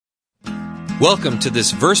Welcome to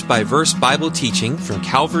this verse-by-verse Bible teaching from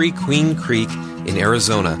Calvary, Queen Creek in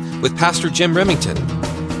Arizona with Pastor Jim Remington.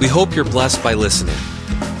 We hope you're blessed by listening.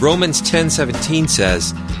 Romans 10:17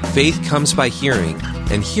 says, "Faith comes by hearing,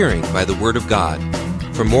 and hearing by the Word of God."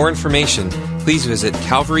 For more information, please visit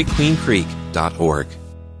calvaryqueencreek.org.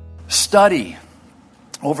 Study.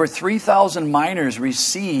 Over 3,000 minors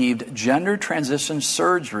received gender transition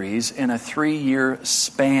surgeries in a 3-year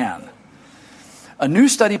span. A new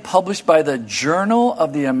study published by the Journal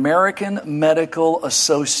of the American Medical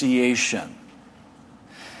Association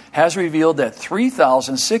has revealed that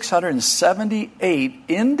 3,678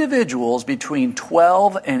 individuals between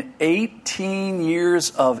 12 and 18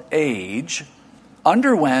 years of age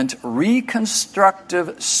underwent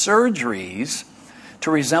reconstructive surgeries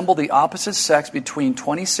to resemble the opposite sex between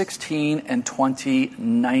 2016 and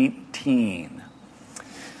 2019.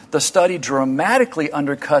 The study dramatically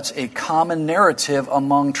undercuts a common narrative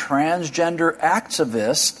among transgender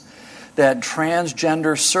activists that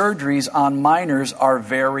transgender surgeries on minors are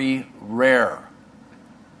very rare.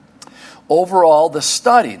 Overall, the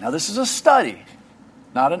study, now this is a study,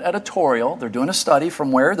 not an editorial. They're doing a study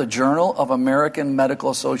from where? The Journal of American Medical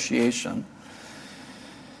Association.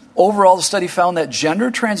 Overall, the study found that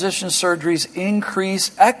gender transition surgeries increase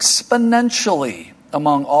exponentially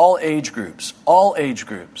among all age groups, over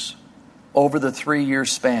the 3-year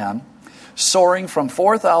span, soaring from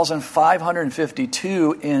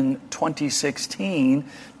 4,552 in 2016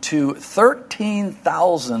 to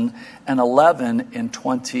 13,011 in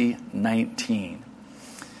 2019.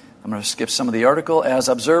 I'm going to skip some of the article. As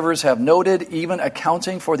observers have noted, even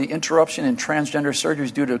accounting for the interruption in transgender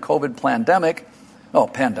surgeries due to the COVID pandemic,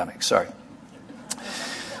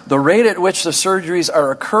 the rate at which the surgeries are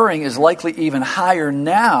occurring is likely even higher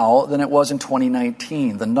now than it was in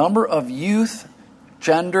 2019. The number of youth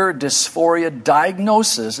gender dysphoria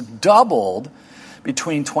diagnoses doubled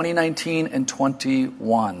between 2019 and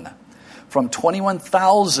 21, from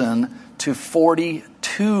 21,000 to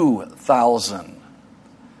 42,000.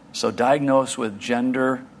 So diagnosed with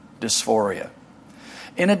gender dysphoria.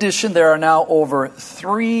 In addition, there are now over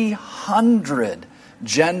 300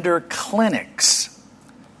 gender clinics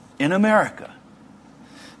in America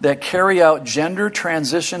that carry out gender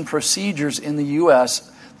transition procedures in the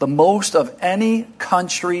U.S., the most of any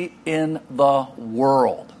country in the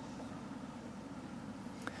world.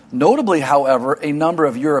 Notably, however, a number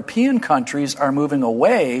of European countries are moving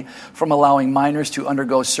away from allowing minors to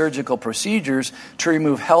undergo surgical procedures to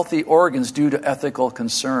remove healthy organs due to ethical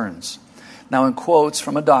concerns. Now, in quotes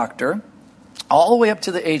from a doctor, all the way up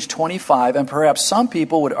to the age 25, and perhaps some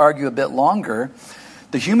people would argue a bit longer,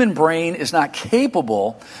 the human brain is not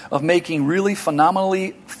capable of making really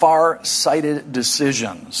phenomenally far-sighted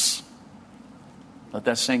decisions. Let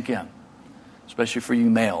that sink in, especially for you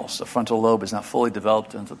males. The frontal lobe is not fully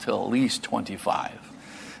developed until at least 25.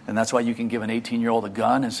 And that's why you can give an 18-year-old a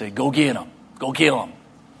gun and say, go get him, go kill him.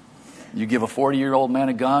 You give a 40-year-old man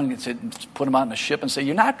a gun and say, put him out in a ship and say,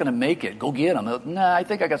 you're not going to make it, go get him. Nah, I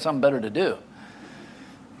think I got something better to do.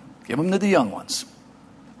 Give them to the young ones.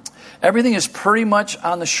 Everything is pretty much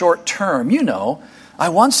on the short term. You know, I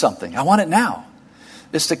want something. I want it now.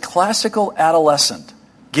 It's the classical adolescent.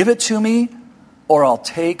 Give it to me or I'll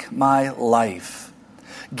take my life.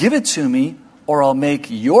 Give it to me or I'll make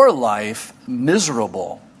your life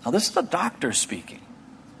miserable. Now, this is a doctor speaking.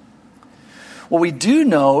 What we do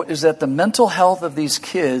know is that the mental health of these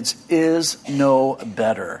kids is no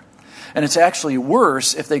better. And it's actually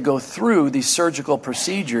worse if they go through these surgical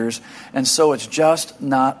procedures, and so it's just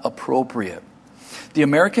not appropriate. The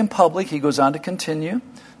American public, he goes on to continue,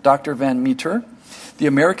 Dr. Van Meter, the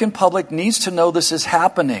American public needs to know this is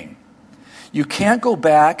happening. You can't go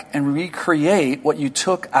back and recreate what you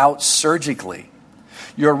took out surgically.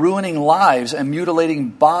 You're ruining lives and mutilating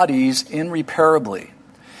bodies irreparably.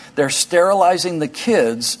 They're sterilizing the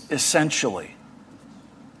kids, essentially.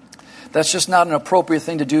 That's just not an appropriate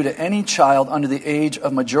thing to do to any child under the age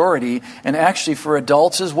of majority, and actually for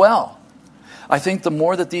adults as well. I think the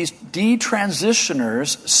more that these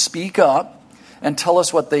detransitioners speak up and tell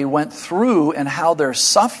us what they went through and how they're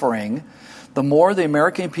suffering, the more the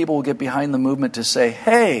American people will get behind the movement to say,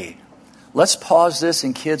 hey, let's pause this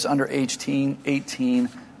in kids under age 18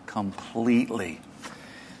 completely.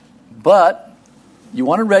 But you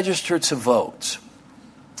want to register to vote.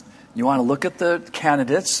 You want to look at the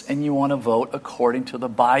candidates and you want to vote according to the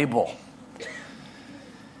Bible.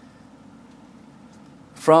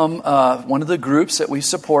 From one of the groups that we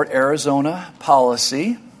support, Arizona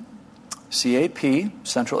Policy, CAP,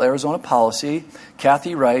 Central Arizona Policy.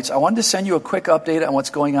 Kathy writes, I wanted to send you a quick update on what's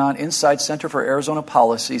going on inside Center for Arizona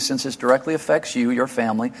Policy since this directly affects you, your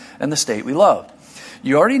family, and the state we love.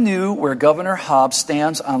 You already knew where Governor Hobbs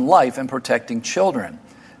stands on life and protecting children.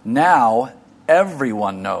 Now,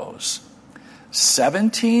 everyone knows.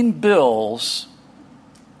 17 bills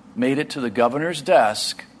made it to the governor's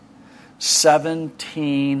desk,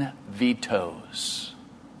 17 vetoes.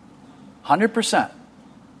 100%.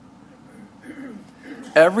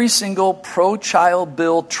 Every single pro-child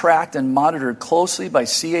bill tracked and monitored closely by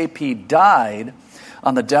CAP died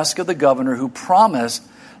on the desk of the governor, who promised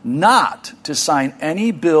not to sign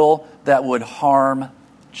any bill that would harm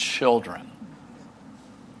children.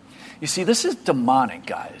 You see, this is demonic,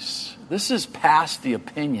 guys. This is past the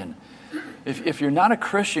opinion. If you're not a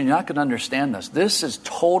Christian, you're not going to understand this. This is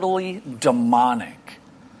totally demonic.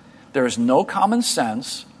 There is no common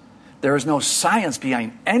sense. There is no science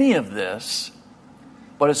behind any of this.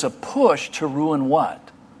 But it's a push to ruin what?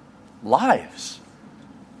 Lives.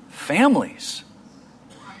 Families.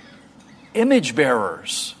 Image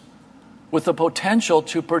bearers. With the potential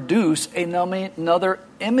to produce another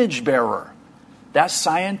image bearer. That's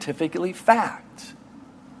scientifically fact.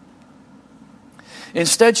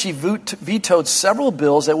 Instead, she vetoed several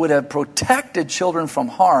bills that would have protected children from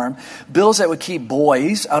harm, bills that would keep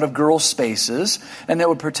boys out of girls' spaces, and that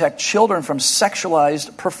would protect children from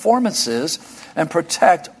sexualized performances, and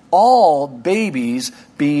protect all babies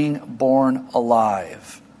being born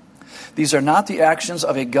alive. These are not the actions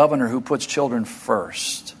of a governor who puts children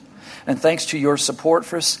first. And thanks to your support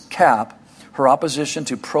for CAP, her opposition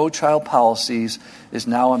to pro-child policies is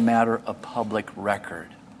now a matter of public record.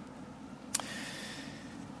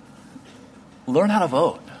 Learn how to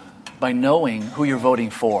vote by knowing who you're voting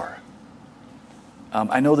for.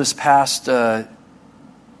 I know this past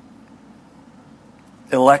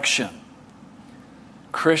election,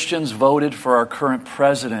 Christians voted for our current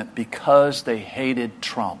president because they hated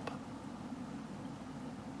Trump.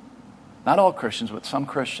 Not all Christians, but some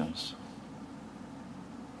Christians.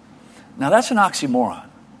 Now that's an oxymoron.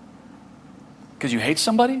 Because you hate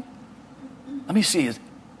somebody? Let me see, is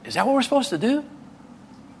that what we're supposed to do?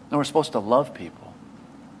 No, we're supposed to love people.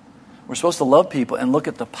 We're supposed to love people and look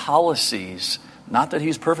at the policies. Not that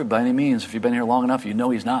he's perfect by any means. If you've been here long enough, you know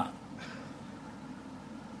he's not.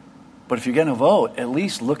 But if you're going to vote, at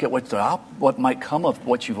least look at what might come of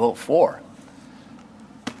what you vote for.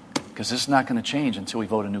 Because this is not going to change until we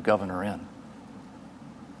vote a new governor in.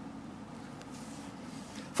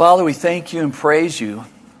 Father, we thank you and praise you.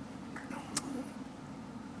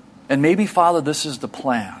 And maybe, Father, this is the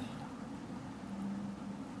plan.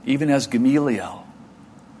 Even as Gamaliel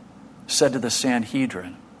said to the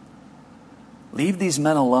Sanhedrin, leave these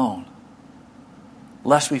men alone,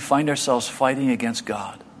 lest we find ourselves fighting against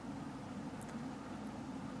God.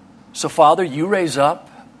 So, Father, you raise up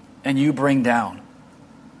and you bring down.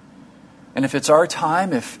 And if it's our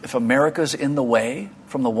time, if America's in the way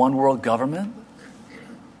from the one world government,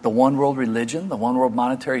 the one world religion, the one world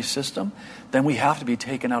monetary system, then we have to be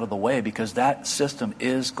taken out of the way, because that system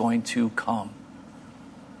is going to come.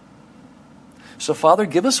 So, Father,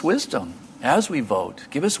 give us wisdom as we vote.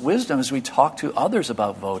 Give us wisdom as we talk to others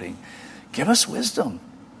about voting. Give us wisdom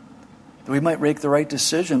that we might make the right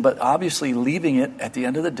decision, but obviously leaving it at the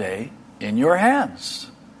end of the day in your hands.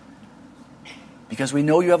 Because we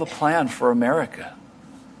know you have a plan for America.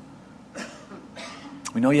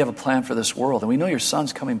 We know you have a plan for this world, and we know your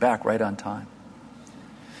Son's coming back right on time.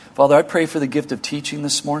 Father, I pray for the gift of teaching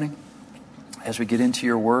this morning as we get into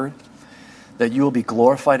your word, that you will be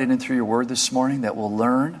glorified in and through your word this morning, that we'll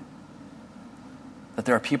learn that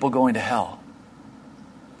there are people going to hell.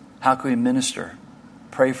 How can we minister,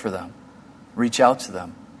 pray for them, reach out to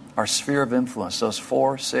them? Our sphere of influence, those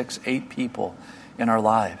 4, 6, 8 people in our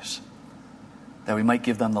lives, that we might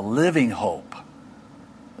give them the living hope.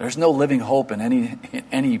 There's no living hope in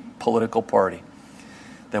any political party.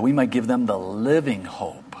 That we might give them the living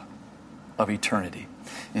hope of eternity.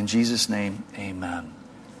 In Jesus' name, amen.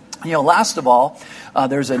 Last of all,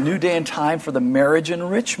 there's a new day and time for the marriage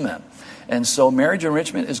enrichment. And so marriage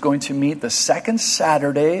enrichment is going to meet the second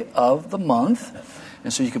Saturday of the month.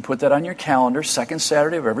 And so you can put that on your calendar, second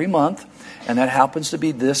Saturday of every month. And that happens to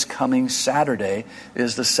be this coming Saturday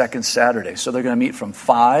is the second Saturday. So they're going to meet from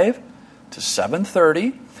 5 to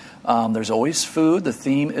 7:30. There's always food. The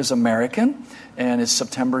theme is American. And it's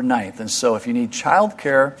September 9th. And so if you need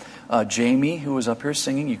childcare, Jamie, who was up here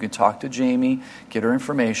singing, you can talk to Jamie, get her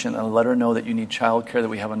information, and let her know that you need childcare, that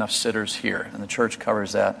we have enough sitters here. And the church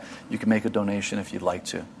covers that. You can make a donation if you'd like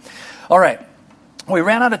to. All right. We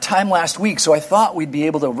ran out of time last week, so I thought we'd be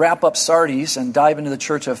able to wrap up Sardis and dive into the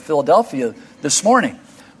church of Philadelphia this morning.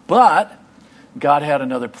 But God had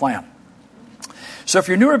another plan. So if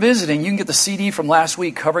you're new or visiting, you can get the CD from last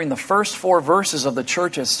week covering the first 4 verses of the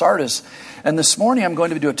church at Sardis. And this morning I'm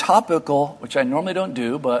going to do a topical, which I normally don't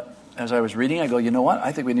do, but as I was reading, I go, you know what?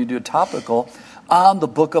 I think we need to do a topical on the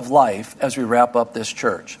book of life as we wrap up this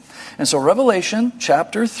church. And so Revelation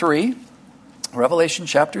chapter 3.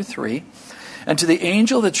 And to the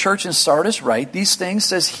angel of the church in Sardis write, these things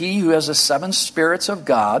says he who has the 7 spirits of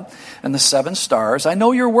God and the 7 stars. I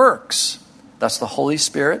know your works. That's the Holy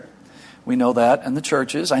Spirit. We know that in the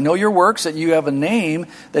churches. I know your works, that you have a name,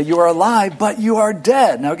 that you are alive, but you are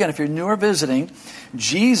dead. Now again, if you're new or visiting,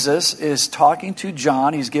 Jesus is talking to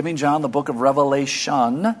John. He's giving John the book of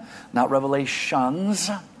Revelation, not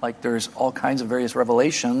revelations, like there's all kinds of various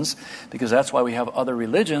revelations, because that's why we have other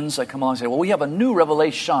religions that come along and say, well, we have a new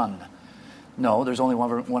revelation. No, there's only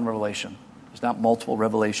one revelation. There's not multiple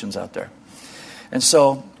revelations out there. And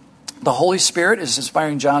so the Holy Spirit is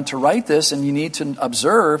inspiring John to write this, and you need to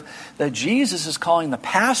observe that Jesus is calling the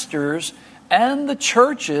pastors and the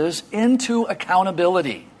churches into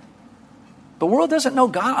accountability. The world doesn't know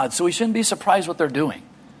God, so we shouldn't be surprised what they're doing.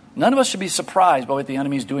 None of us should be surprised by what the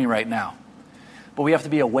enemy is doing right now. But we have to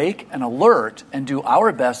be awake and alert and do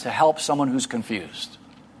our best to help someone who's confused.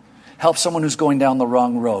 Help someone who's going down the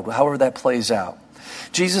wrong road, however that plays out.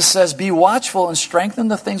 Jesus says, be watchful and strengthen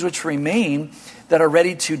the things which remain that are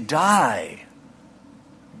ready to die.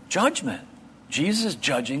 Judgment. Jesus is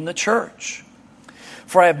judging the church.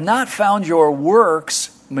 For I have not found your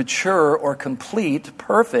works mature or complete,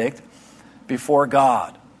 perfect, before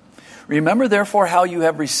God. Remember therefore how you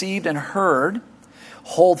have received and heard.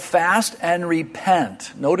 Hold fast and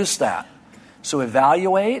repent. Notice that. So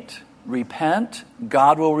evaluate, repent,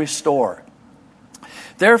 God will restore.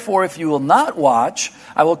 Therefore, if you will not watch,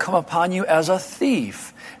 I will come upon you as a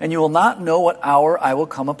thief, and you will not know what hour I will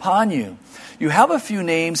come upon you. You have a few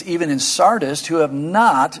names even in Sardis who have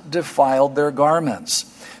not defiled their garments.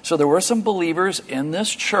 So there were some believers in this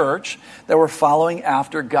church that were following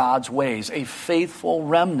after God's ways, a faithful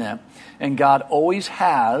remnant. And God always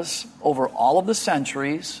has, over all of the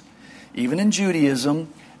centuries, even in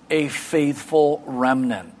Judaism, a faithful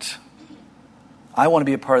remnant. I want to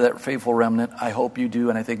be a part of that faithful remnant. I hope you do,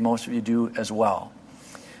 and I think most of you do as well.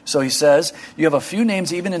 So he says, you have a few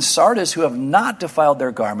names even in Sardis who have not defiled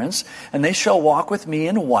their garments, and they shall walk with me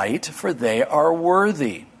in white, for they are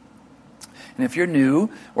worthy. And if you're new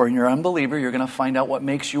or you're an unbeliever, you're going to find out what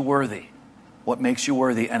makes you worthy. What makes you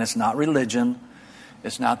worthy. And it's not religion.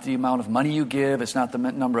 It's not the amount of money you give. It's not the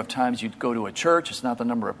number of times you go to a church. It's not the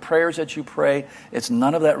number of prayers that you pray. It's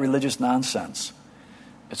none of that religious nonsense.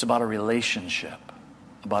 It's about a relationship.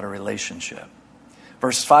 About a relationship.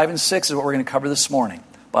 Verses 5 and 6 is what we're going to cover this morning.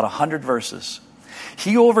 About 100 verses.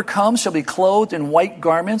 He who overcomes shall be clothed in white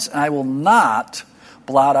garments, and I will not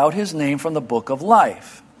blot out his name from the book of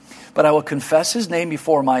life. But I will confess his name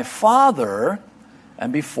before my Father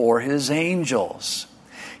and before his angels.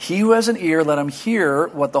 He who has an ear, let him hear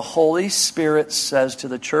what the Holy Spirit says to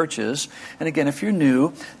the churches. And again, if you're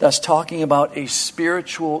new, that's talking about a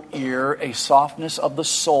spiritual ear, a softness of the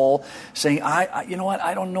soul, saying, you know what,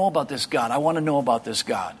 I don't know about this God. I want to know about this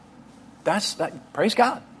God. Praise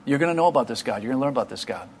God. You're going to know about this God. You're going to learn about this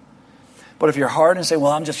God. But if you're hard and say,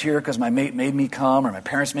 well, I'm just here because my mate made me come, or my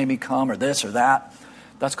parents made me come, or this or that,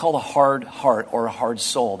 that's called a hard heart or a hard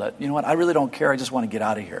soul. That, you know what, I really don't care. I just want to get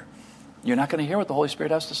out of here. You're not going to hear what the Holy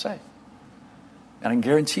Spirit has to say. And I can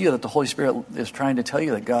guarantee you that the Holy Spirit is trying to tell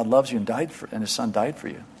you that God loves you and his Son died for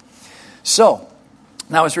you. So,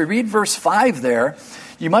 now as we read verse 5 there,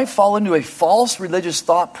 you might fall into a false religious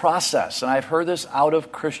thought process. And I've heard this out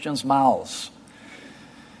of Christians' mouths.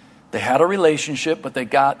 They had a relationship, but they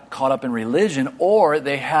got caught up in religion, or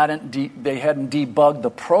they hadn't debugged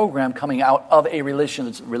the program coming out of a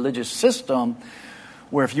religious system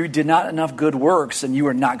where if you did not enough good works, then you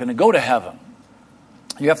are not going to go to heaven.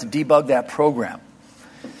 You have to debug that program.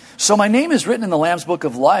 So my name is written in the Lamb's Book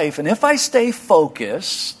of Life, and if I stay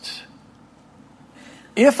focused,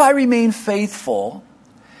 if I remain faithful,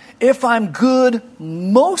 if I'm good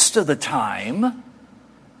most of the time,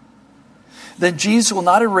 then Jesus will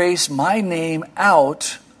not erase my name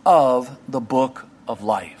out of the book of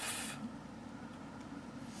life.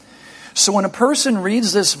 So when a person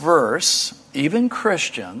reads this verse, even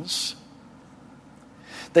Christians,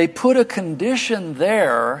 they put a condition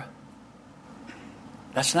there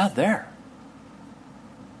that's not there.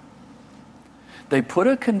 They put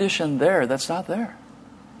a condition there that's not there.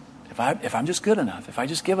 If I'm just good enough, if I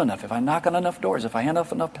just give enough, if I knock on enough doors, if I hand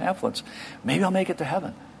off enough pamphlets, maybe I'll make it to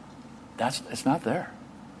heaven. It's not there.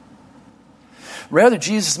 Rather,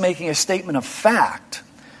 Jesus is making a statement of fact.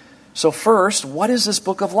 So first, what is this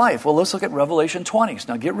book of life? Well, let's look at Revelation 20.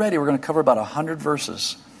 Now get ready. We're going to cover about 100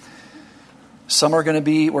 verses. Some we're going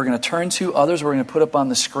to turn to. Others we're going to put up on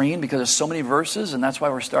the screen because there's so many verses, and that's why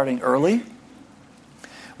we're starting early.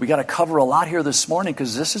 We got to cover a lot here this morning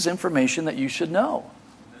because this is information that you should know.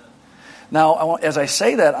 Now, as I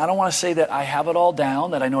say that, I don't want to say that I have it all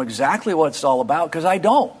down, that I know exactly what it's all about, because I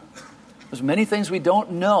don't. There's many things we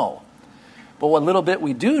don't know. But what little bit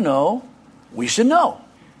we do know, we should know.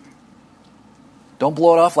 Don't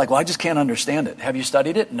blow it off like, well, I just can't understand it. Have you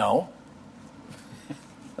studied it? No.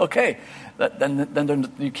 Okay.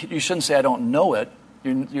 Then you shouldn't say I don't know it.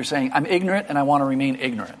 You're saying I'm ignorant and I want to remain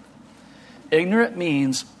ignorant. Ignorant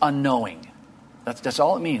means unknowing. That's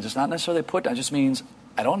all it means. It's not necessarily put down. It just means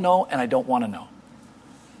I don't know and I don't want to know.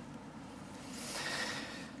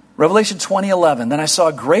 Revelation 20:11. Then I saw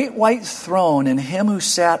a great white throne and him who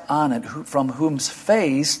sat on it, from whose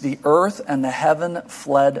face the earth and the heaven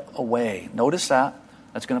fled away. Notice that.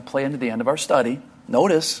 That's going to play into the end of our study.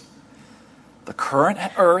 Notice the current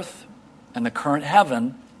earth and the current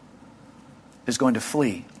heaven is going to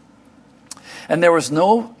flee. And there was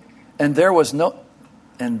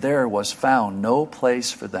found no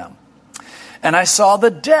place for them. And I saw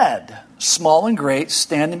the dead, small and great,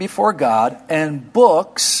 standing before God, and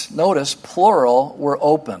books, notice, plural, were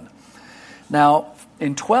opened. Now,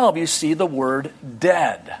 in 12, you see the word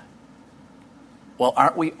dead. Well,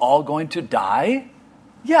 aren't we all going to die?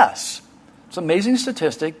 Yes. It's an amazing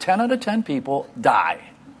statistic. 10 out of 10 people die.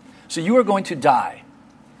 So you are going to die.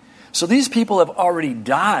 So these people have already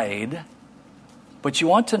died, but you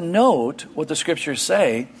want to note what the scriptures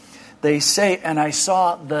say. They say, and I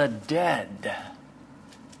saw the dead.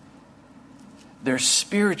 They're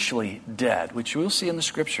spiritually dead, which we'll see in the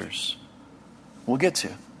scriptures. We'll get to.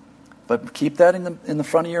 But keep that in the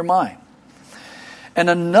front of your mind. And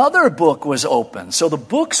another book was opened. So the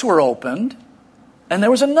books were opened, and there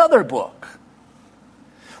was another book,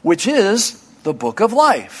 which is the book of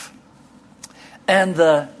life. And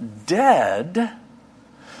the dead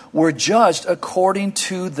were judged according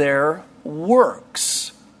to their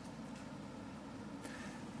works.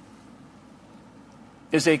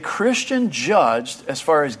 Is a Christian judged as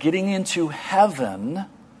far as getting into heaven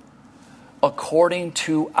according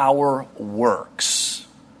to our works?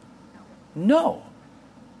 No.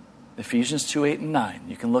 Ephesians 2:8 and 9.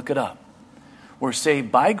 You can look it up. We're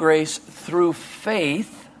saved by grace through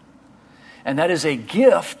faith, and that is a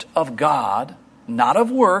gift of God, not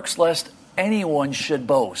of works, lest anyone should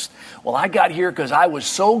boast. Well, I got here because I was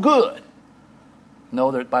so good.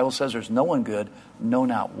 No, the Bible says there's no one good, no,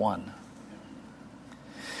 not one.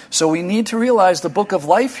 So we need to realize the book of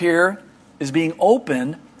life here is being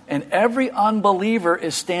opened, and every unbeliever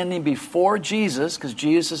is standing before Jesus, because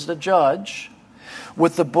Jesus is the judge,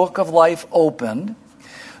 with the book of life opened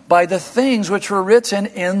by the things which were written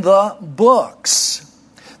in the books.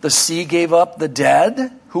 The sea gave up the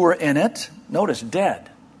dead who were in it. Notice, dead.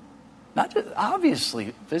 Not just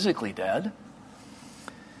obviously physically dead.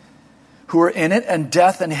 Who were in it, and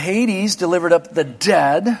death and Hades delivered up the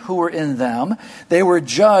dead who were in them. They were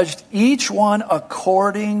judged, each one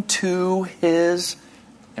according to his,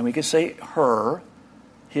 and we could say her,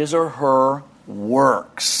 his or her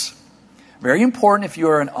works. Very important, if you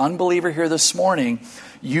are an unbeliever here this morning,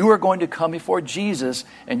 you are going to come before Jesus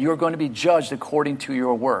and you are going to be judged according to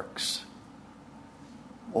your works.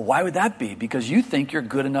 Well, why would that be? Because you think you're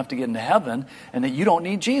good enough to get into heaven and that you don't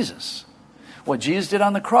need Jesus. What Jesus did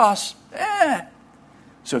on the cross,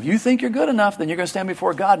 So if you think you're good enough, then you're going to stand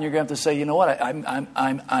before God and you're going to have to say, you know what,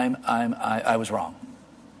 I was wrong.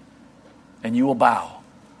 And you will bow.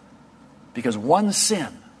 Because one sin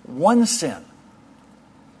will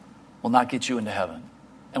not get you into heaven.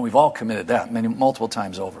 And we've all committed that multiple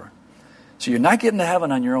times over. So you're not getting to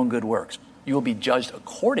heaven on your own good works. You will be judged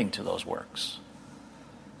according to those works.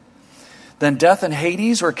 Then death and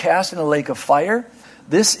Hades were cast in the lake of fire.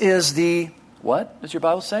 This is the, what does your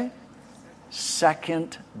Bible say?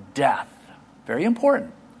 Second death. Very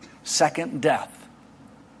important. Second death.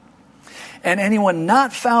 And anyone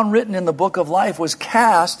not found written in the book of life was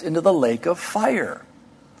cast into the lake of fire.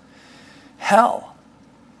 Hell.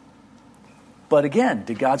 But again,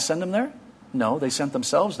 did God send them there? No, they sent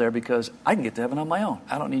themselves there because I can get to heaven on my own.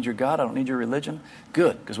 I don't need your God. I don't need your religion.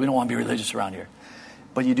 Good, because we don't want to be religious around here.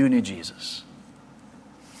 But you do need Jesus.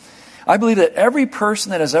 I believe that every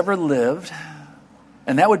person that has ever lived,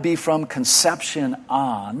 and that would be from conception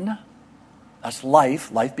on, that's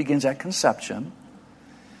life. Life begins at conception,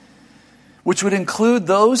 which would include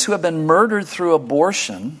those who have been murdered through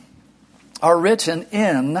abortion, are written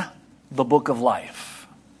in the book of life.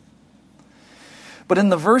 But in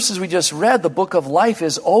the verses we just read, the book of life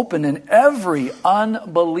is open, and every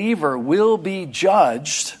unbeliever will be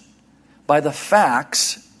judged by the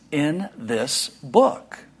facts in this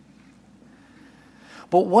book.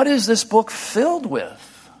 But what is this book filled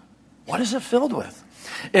with? What is it filled with?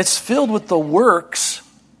 It's filled with the works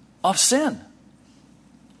of sin,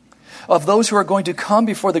 of those who are going to come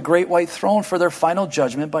before the great white throne for their final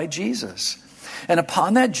judgment by Jesus. And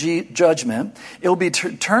upon that judgment, it will be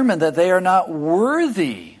determined that they are not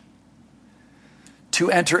worthy to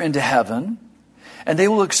enter into heaven, and they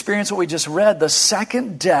will experience what we just read, the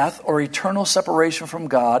second death or eternal separation from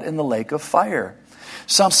God in the lake of fire.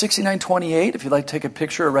 Psalm 69:28, if you'd like to take a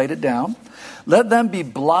picture or write it down. Let them be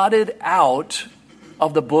blotted out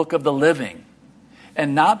of the book of the living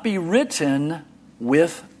and not be written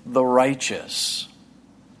with the righteous.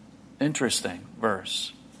 Interesting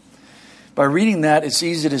verse. By reading that, it's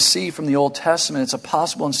easy to see from the Old Testament, it's a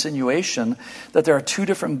possible insinuation that there are two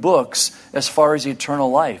different books as far as eternal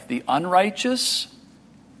life. The unrighteous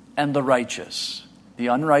and the righteous. The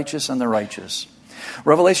unrighteous and the righteous.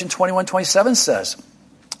 Revelation 21:27 says,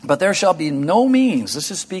 but there shall be no means, this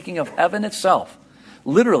is speaking of heaven itself,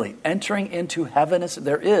 literally entering into heaven.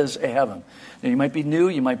 There is a heaven. Now, you might be new,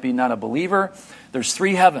 you might be not a believer. There's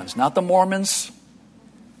three heavens, not the Mormons.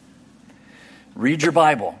 Read your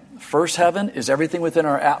Bible. First heaven is everything within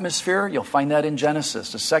our atmosphere. You'll find that in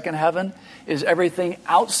Genesis. The second heaven is everything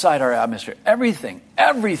outside our atmosphere. Everything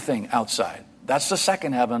outside. That's the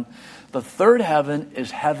second heaven. The third heaven is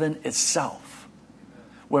heaven itself,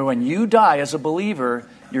 where when you die as a believer,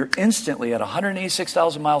 you're instantly at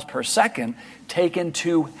 186,000 miles per second taken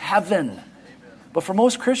to heaven. But for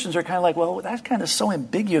most Christians, they're kind of like, well, that's kind of so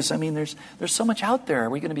ambiguous. I mean, there's so much out there. Are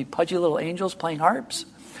we going to be pudgy little angels playing harps?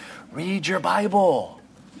 Read your Bible.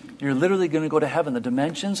 You're literally going to go to heaven. The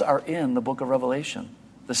dimensions are in the book of Revelation.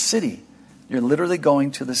 The city. You're literally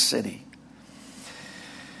going to the city.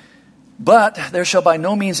 But there shall by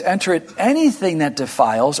no means enter it anything that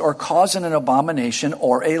defiles or causes an abomination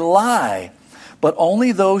or a lie, but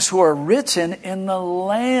only those who are written in the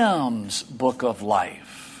Lamb's book of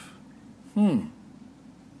life.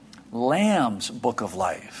 Lamb's book of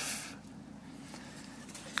life.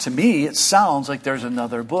 To me, it sounds like there's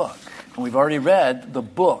another book. And we've already read the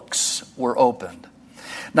books were opened.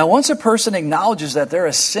 Now, once a person acknowledges that they're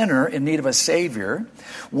a sinner in need of a Savior,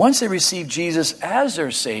 once they receive Jesus as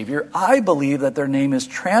their Savior, I believe that their name is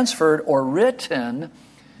transferred or written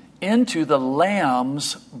into the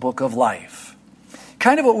Lamb's book of life.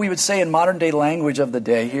 Kind of what we would say in modern day language of the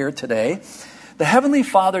day here today. The Heavenly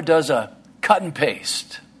Father does a cut and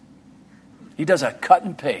paste. He does a cut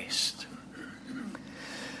and paste.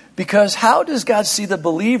 Because how does God see the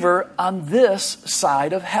believer on this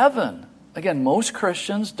side of heaven? Again, most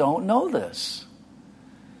Christians don't know this.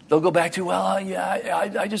 They'll go back to,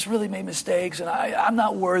 I just really made mistakes and I'm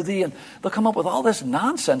not worthy. And they'll come up with all this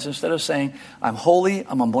nonsense instead of saying, I'm holy,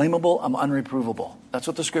 I'm unblameable, I'm unreprovable. That's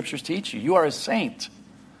what the scriptures teach you. You are a saint.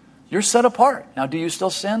 You're set apart. Now, do you still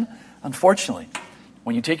sin? Unfortunately.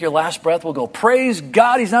 When you take your last breath, we'll go, praise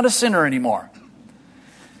God, he's not a sinner anymore.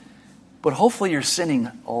 But hopefully you're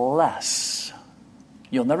sinning less.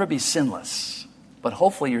 You'll never be sinless, but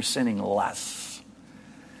hopefully you're sinning less.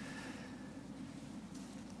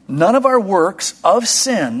 None of our works of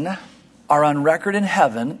sin are on record in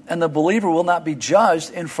heaven, and the believer will not be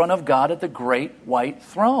judged in front of God at the great white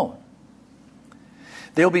throne.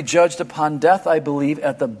 They will be judged upon death, I believe,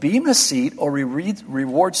 at the bema seat or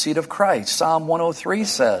reward seat of Christ. Psalm 103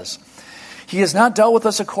 says, he has not dealt with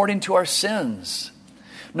us according to our sins,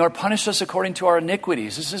 nor punished us according to our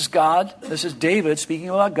iniquities. This is God, this is David speaking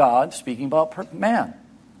about God, speaking about men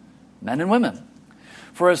and women.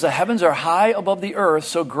 For as the heavens are high above the earth,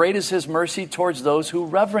 so great is his mercy towards those who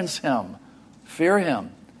reverence him, fear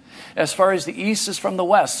him. As far as the east is from the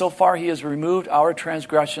west, so far he has removed our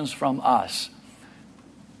transgressions from us.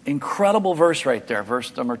 Incredible verse right there,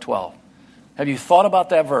 verse number 12. Have you thought about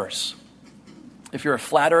that verse? If you're a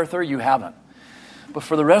flat earther, you haven't. But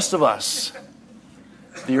for the rest of us,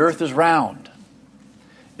 the earth is round.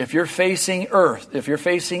 If you're facing earth, if you're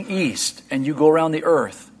facing east and you go around the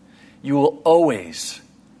earth, you will always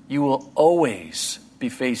be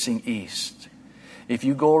facing east. If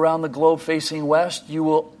you go around the globe facing west, you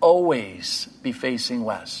will always be facing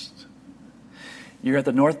west. You're at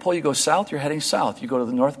the North Pole, you go south, you're heading south. You go to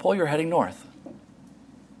the North Pole, you're heading north.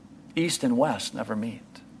 East and west never meet.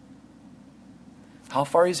 How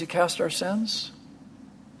far has he cast our sins?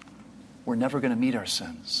 We're never going to meet our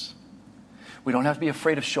sins. We don't have to be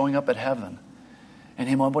afraid of showing up at heaven And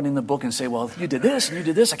him opening the book and say, well, you did this and you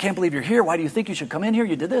did this. I can't believe you're here. Why do you think you should come in here?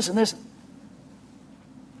 You did this and this.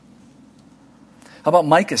 How about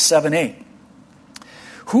Micah 7:8?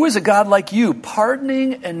 Who is a God like you,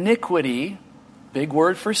 pardoning iniquity, big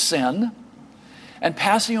word for sin, and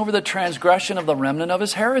passing over the transgression of the remnant of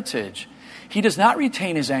his heritage? He does not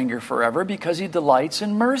retain his anger forever because he delights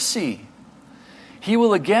in mercy. He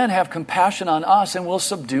will again have compassion on us and will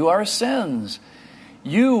subdue our sins.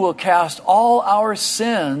 You will cast all our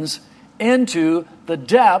sins into the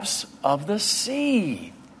depths of the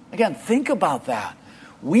sea. Again, think about that.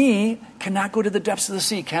 We cannot go to the depths of the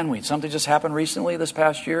sea, can we? Something just happened recently this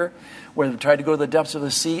past year where they tried to go to the depths of the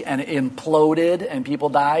sea and it imploded and people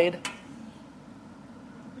died.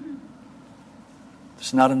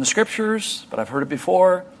 It's not in the scriptures, but I've heard it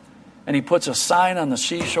before. And he puts a sign on the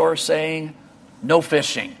seashore saying, no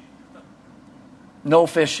fishing. No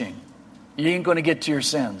fishing. You ain't going to get to your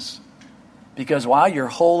sins. Because why? You're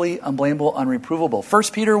holy, unblameable, unreprovable. 1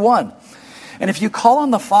 Peter 1. And if you call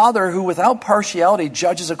on the Father who without partiality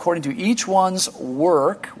judges according to each one's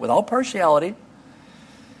work, without partiality,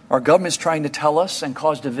 our government's trying to tell us and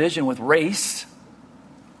cause division with race.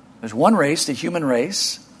 There's one race, the human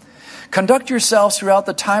race. Conduct yourselves throughout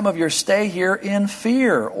the time of your stay here in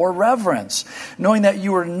fear or reverence, knowing that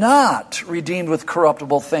you are not redeemed with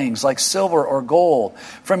corruptible things like silver or gold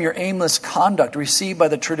from your aimless conduct received by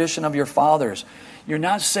the tradition of your fathers. You're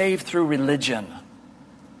not saved through religion.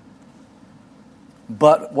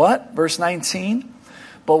 But what? Verse 19.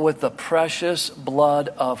 But with the precious blood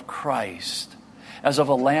of Christ, as of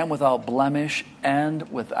a lamb without blemish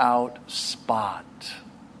and without spot.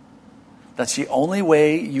 That's the only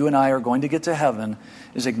way you and I are going to get to heaven,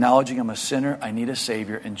 is acknowledging I'm a sinner, I need a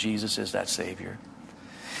Savior, and Jesus is that Savior.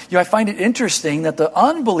 You know, I find it interesting that the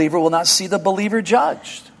unbeliever will not see the believer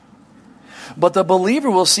judged. But the believer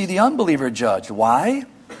will see the unbeliever judged. Why?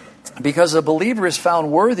 Because the believer is found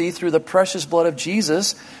worthy through the precious blood of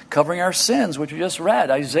Jesus covering our sins, which we just read.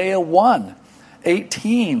 Isaiah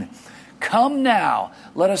 1:18. Come now,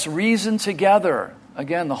 let us reason together.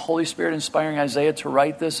 Again, the Holy Spirit inspiring Isaiah to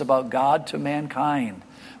write this about God to mankind,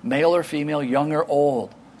 male or female, young or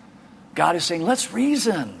old. God is saying, let's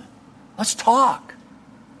reason. Let's talk.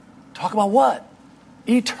 Talk about what?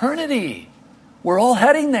 Eternity. We're all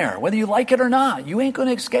heading there, whether you like it or not. You ain't going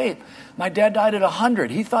to escape. My dad died at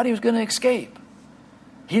 100. He thought he was going to escape.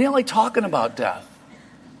 He didn't like talking about death.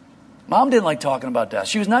 Mom didn't like talking about death.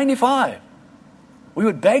 She was 95. We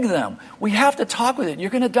would beg them, we have to talk with it. You're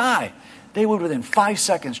going to die. They would, within 5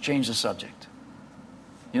 seconds, change the subject.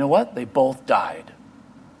 You know what? They both died.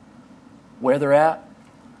 Where they're at,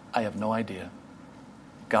 I have no idea.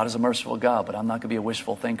 God is a merciful God, but I'm not going to be a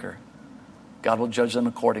wishful thinker. God will judge them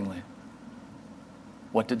accordingly.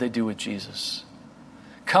 What did they do with Jesus?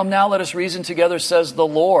 Come now, let us reason together, says the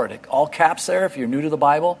Lord. All caps there, if you're new to the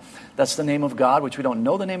Bible. That's the name of God, which we don't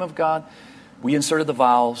know the name of God. We inserted the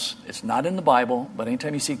vowels. It's not in the Bible, but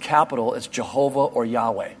anytime you see capital, it's Jehovah or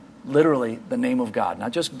Yahweh. Literally, the name of God.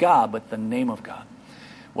 Not just God, but the name of God.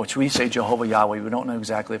 Which we say Jehovah Yahweh. We don't know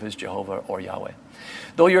exactly if it's Jehovah or Yahweh.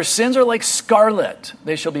 Though your sins are like scarlet,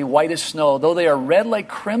 they shall be white as snow. Though they are red like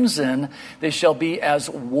crimson, they shall be as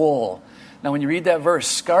wool. Now, when you read that verse,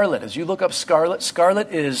 scarlet, as you look up scarlet,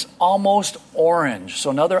 scarlet is almost orange.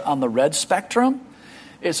 So another on the red spectrum,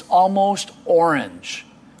 it's almost orange.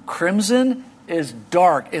 Crimson is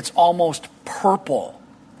dark. It's almost purple.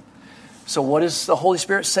 So what is the Holy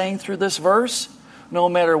Spirit saying through this verse? No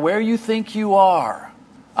matter where you think you are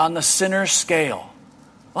on the sinner's scale,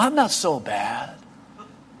 well, I'm not so bad.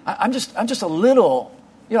 I'm just a little,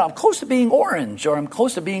 I'm close to being orange, or I'm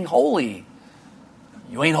close to being holy.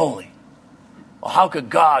 You ain't holy. Well, how could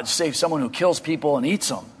God save someone who kills people and eats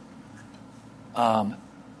them?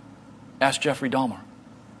 Ask Jeffrey Dahmer.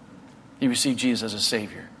 He received Jesus as a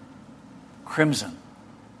Savior. Crimson.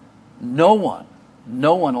 No one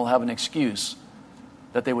will have an excuse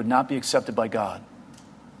that they would not be accepted by God.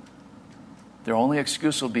 Their only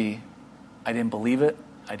excuse will be, I didn't believe it,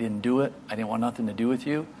 I didn't do it, I didn't want nothing to do with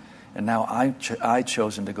you, and now I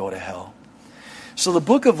chosen to go to hell. So the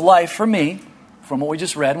book of life for me, from what we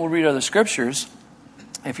just read, and we'll read other scriptures,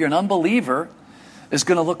 if you're an unbeliever, is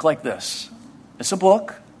going to look like this. It's a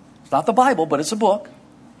book. It's not the Bible, but it's a book.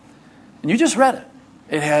 And you just read it.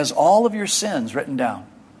 It has all of your sins written down.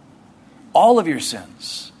 All of your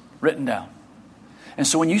sins written down. And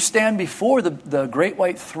so when you stand before the great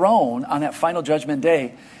white throne on that final judgment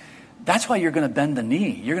day, that's why you're going to bend the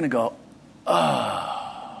knee. You're going to go,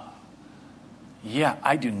 yeah,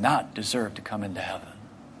 I do not deserve to come into heaven.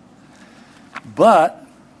 But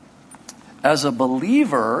as a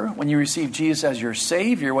believer, when you receive Jesus as your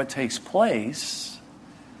Savior, what takes place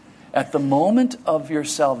At the moment of your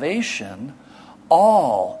salvation,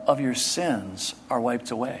 all of your sins are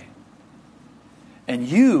wiped away. And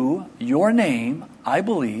your name, I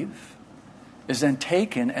believe, is then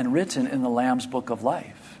taken and written in the Lamb's book of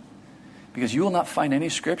life. Because you will not find any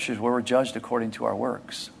scriptures where we're judged according to our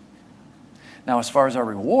works. Now, as far as our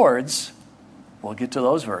rewards, we'll get to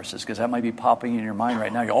those verses, because that might be popping in your mind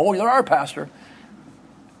right now. You go, oh, there are, Pastor.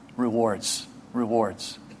 Rewards.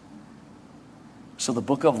 So the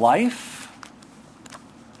book of life,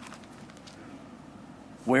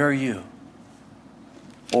 where are you?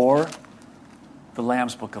 Or the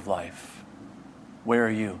Lamb's book of life, where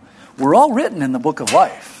are you? We're all written in the book of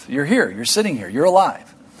life. You're here, you're sitting here, you're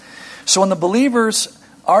alive. So when the believers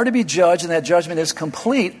are to be judged and that judgment is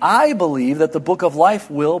complete, I believe that the book of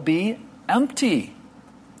life will be empty.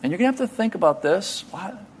 And you're going to have to think about this.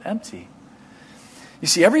 What? Empty. You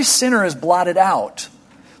see, every sinner is blotted out.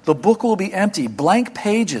 The book will be empty, blank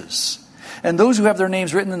pages. And those who have their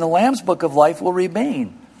names written in the Lamb's book of life will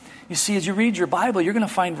remain. You see, as you read your Bible, you're going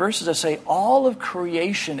to find verses that say all of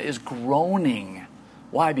creation is groaning.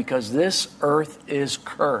 Why? Because this earth is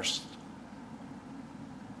cursed.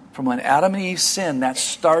 From when Adam and Eve sinned, that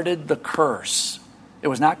started the curse. It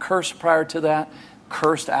was not cursed prior to that,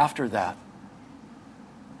 cursed after that.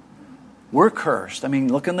 We're cursed. I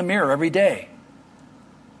mean, look in the mirror every day.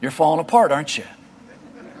 You're falling apart, aren't you?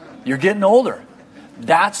 You're getting older.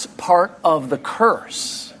 That's part of the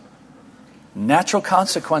curse. Natural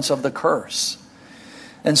consequence of the curse.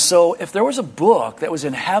 And so if there was a book that was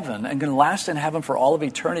in heaven and going to last in heaven for all of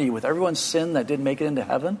eternity with everyone's sin that didn't make it into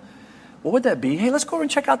heaven, what would that be? Hey, let's go over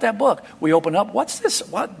and check out that book. We open up. What's this?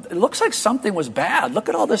 What? It looks like something was bad. Look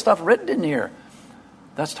at all this stuff written in here.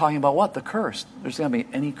 That's talking about what? The curse. There's going to be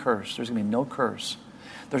any curse. There's going to be no curse.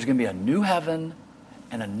 There's going to be a new heaven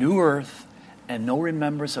and a new earth and no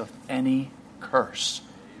remembrance of any curse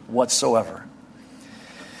whatsoever.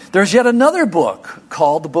 There's yet another book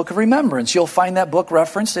called the Book of Remembrance. You'll find that book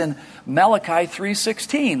referenced in Malachi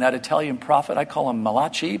 3:16. That Italian prophet, I call him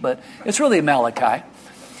Malachi, but it's really Malachi.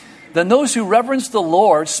 Then those who reverenced the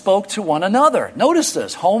Lord spoke to one another. Notice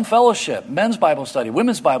this, home fellowship, men's Bible study,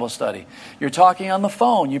 women's Bible study. You're talking on the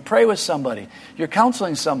phone. You pray with somebody. You're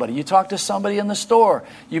counseling somebody. You talk to somebody in the store.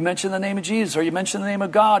 You mention the name of Jesus, or you mention the name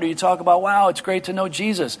of God, or you talk about, wow, it's great to know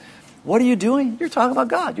Jesus. What are you doing? You're talking about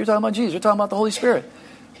God. You're talking about Jesus. You're talking about the Holy Spirit.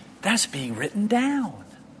 That's being written down.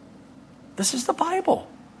 This is the Bible.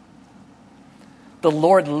 The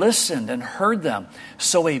Lord listened and heard them.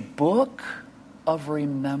 So a book of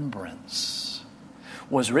remembrance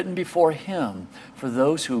was written before him for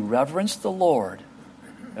those who reverence the Lord.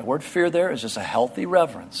 That word fear there is just a healthy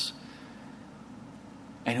reverence.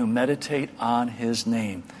 And who meditate on his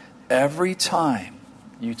name. Every time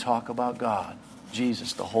you talk about God,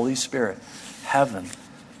 Jesus, the Holy Spirit, heaven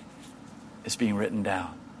is being written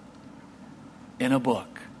down in a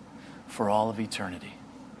book for all of eternity.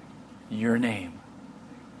 Your name.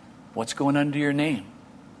 What's going under your name?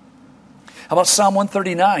 How about Psalm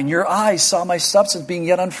 139? Your eyes saw my substance being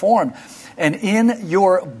yet unformed. And in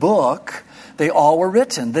your book, they all were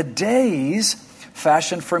written. The days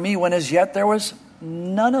fashioned for me when as yet there was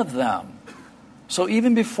none of them. So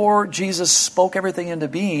even before Jesus spoke everything into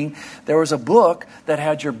being, there was a book that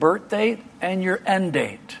had your birth date and your end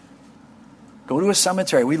date. Go to a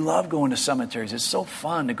cemetery. We love going to cemeteries. It's so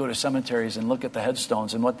fun to go to cemeteries and look at the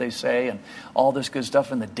headstones and what they say and all this good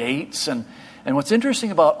stuff and the dates. And what's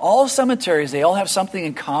interesting about all cemeteries, they all have something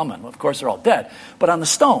in common. Of course, they're all dead. But on the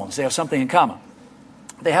stones, they have something in common.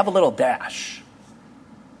 They have a little dash.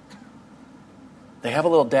 They have a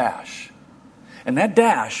little dash. And that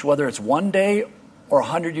dash, whether it's 1 day or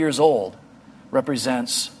 100 years old,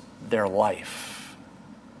 represents their life.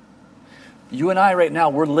 You and I right now,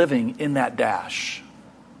 we're living in that dash.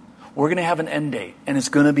 We're going to have an end date, and it's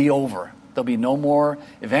going to be over. There'll be no more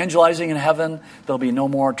evangelizing in heaven. There'll be no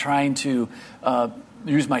more trying to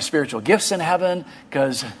use my spiritual gifts in heaven,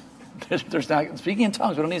 because there's not speaking in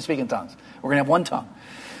tongues. We don't need to speak in tongues. We're going to have one tongue.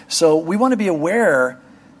 So we want to be aware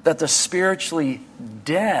that the spiritually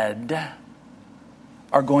dead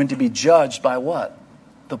are going to be judged by what?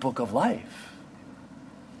 The book of life.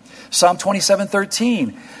 Psalm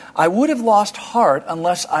 27:13. I would have lost heart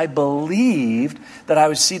unless I believed that I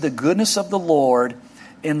would see the goodness of the Lord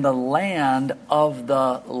in the land of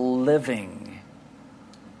the living.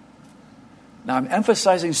 Now I'm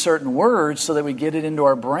emphasizing certain words so that we get it into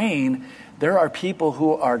our brain. There are people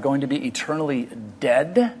who are going to be eternally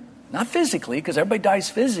dead. Not physically, because everybody dies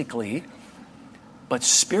physically. But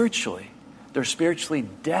spiritually. They're spiritually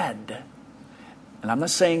dead. And I'm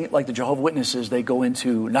not saying like the Jehovah's Witnesses, they go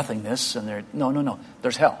into nothingness and they're... No.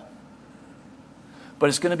 There's hell. But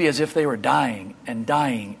it's going to be as if they were dying and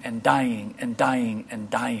dying and dying and dying and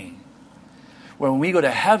dying. Where when we go to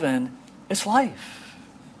heaven, it's life.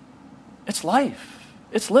 It's life.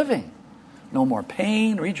 It's living. No more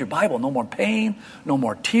pain. Read your Bible. No more pain. No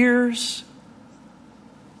more tears.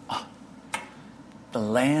 The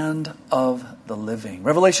land of the living.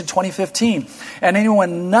 Revelation 20:15. And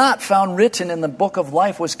anyone not found written in the book of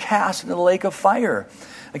life was cast into the lake of fire.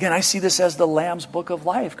 Again, I see this as the Lamb's book of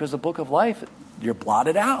life, because the book of life, you're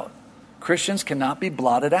blotted out. Christians cannot be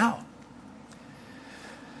blotted out.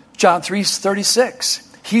 John 3:36.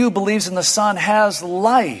 He who believes in the Son has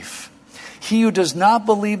life. He who does not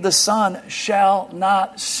believe the Son shall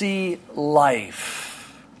not see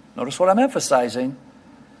life. Notice what I'm emphasizing.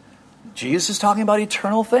 Jesus is talking about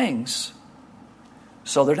eternal things.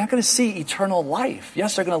 So they're not going to see eternal life.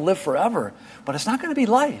 Yes, they're going to live forever, but it's not going to be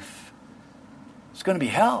life. It's going to be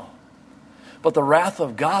hell. But the wrath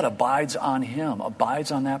of God abides on him,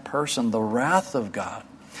 abides on that person, the wrath of God.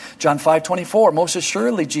 John 5:24, most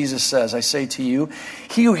assuredly, Jesus says, I say to you,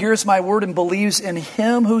 he who hears my word and believes in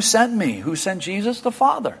him who sent me, who sent Jesus, the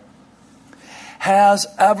Father, has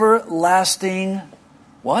everlasting,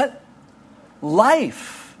 what?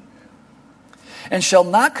 Life. And shall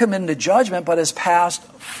not come into judgment, but is passed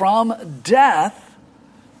from death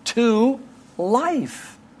to life.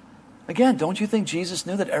 Again, don't you think Jesus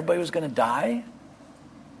knew that everybody was going to die?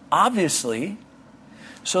 Obviously.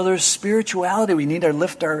 So there's spirituality. We need to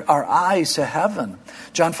lift our eyes to heaven.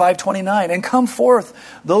 John 5:29, and come forth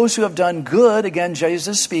those who have done good, again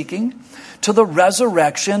Jesus speaking, to the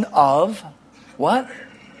resurrection of what?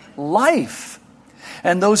 Life.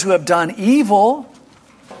 And those who have done evil,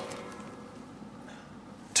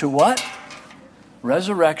 to what?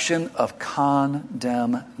 Resurrection of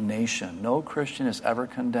condemnation. No Christian is ever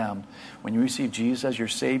condemned. When you receive Jesus as your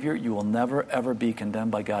Savior, you will never, ever be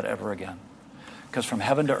condemned by God ever again. Because from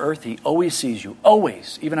heaven to earth, He always sees you.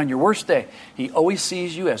 Always. Even on your worst day, He always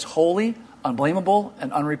sees you as holy, unblameable,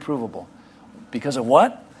 and unreprovable. Because of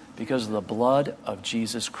what? Because of the blood of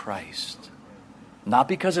Jesus Christ. Not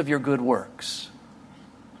because of your good works.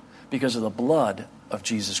 Because of the blood of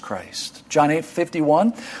Jesus Christ. John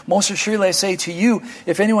 8:51, most assuredly I say to you,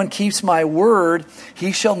 if anyone keeps my word,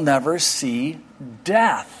 he shall never see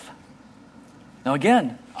death. Now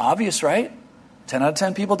again, obvious, right? 10 out of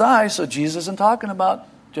 10 people die, so Jesus isn't talking about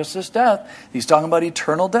just this death. He's talking about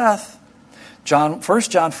eternal death. 1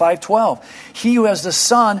 John 5:12, he who has the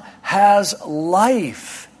Son has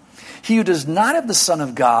life. He who does not have the Son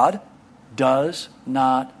of God does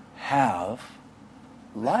not have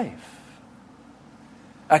life.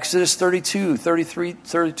 Exodus 32 through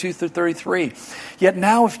 33. Yet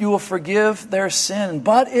now if you will forgive their sin,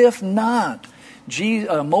 but if not,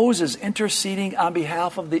 Moses interceding on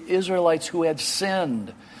behalf of the Israelites who had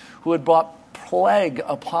sinned, who had brought plague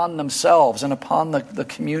upon themselves and upon the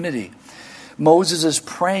community. Moses is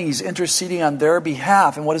praying, he's interceding on their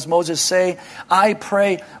behalf. And what does Moses say? I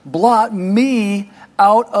pray, blot me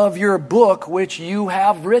out of your book which you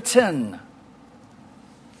have written.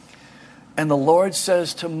 And the Lord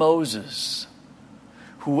says to Moses,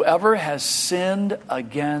 whoever has sinned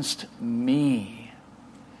against me,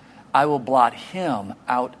 I will blot him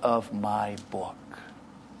out of my book.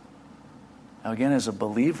 Now again, as a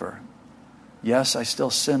believer, yes, I still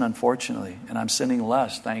sin, unfortunately, and I'm sinning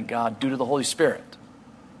less, thank God, due to the Holy Spirit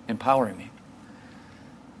empowering me.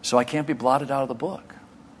 So I can't be blotted out of the book.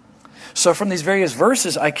 So from these various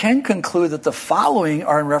verses, I can conclude that the following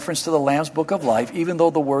are in reference to the Lamb's book of life, even though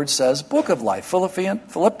the word says book of life.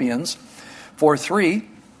 Philippians 4:3,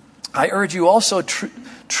 I urge you also,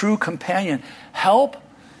 true companion, help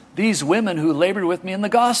these women who labored with me in the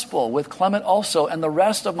gospel, with Clement also, and the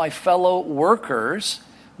rest of my fellow workers,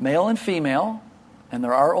 male and female, and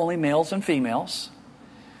there are only males and females,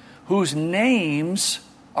 whose names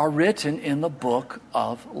are written in the book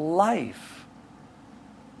of life.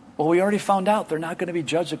 Well, we already found out they're not going to be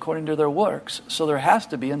judged according to their works, so there has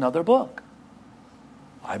to be another book.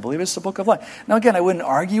 I believe it's the book of life. Now again, I wouldn't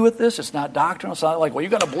argue with this. It's not doctrinal. It's not like, well, you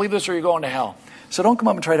got to believe this or you're going to hell. So don't come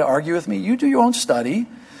up and try to argue with me. You do your own study.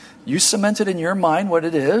 You cement it in your mind what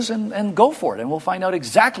it is and go for it. And we'll find out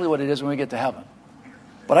exactly what it is when we get to heaven.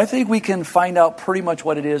 But I think we can find out pretty much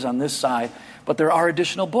what it is on this side. But there are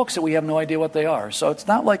additional books that we have no idea what they are. So it's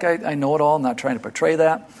not like I know it all. I'm not trying to portray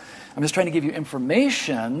that. I'm just trying to give you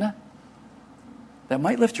information that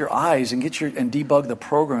might lift your eyes and and debug the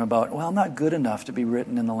program about, well, I'm not good enough to be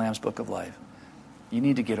written in the Lamb's book of life. You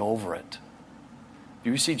need to get over it. If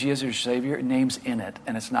you see Jesus as your Savior, your name's in it,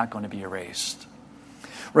 and it's not going to be erased.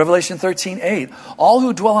 Revelation 13:8. All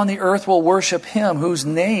who dwell on the earth will worship him whose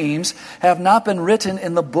names have not been written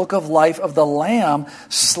in the book of life of the Lamb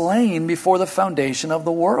slain before the foundation of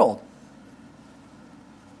the world.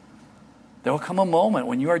 There will come a moment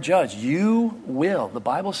when you are judged. You will. The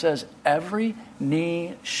Bible says every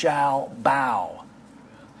knee shall bow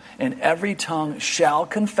and every tongue shall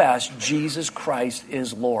confess Jesus Christ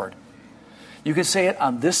is Lord. You can say it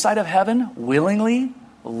on this side of heaven willingly,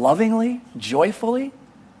 lovingly, joyfully,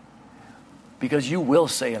 because you will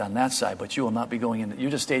say it on that side, but you will not be going in.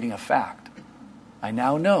 You're just stating a fact. I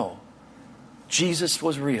now know Jesus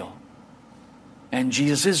was real and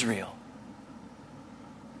Jesus is real.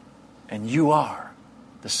 And you are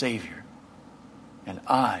the Savior. And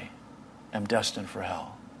I am destined for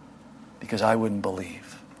hell because I wouldn't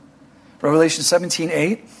believe. Revelation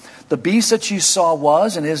 17:8. The beast that you saw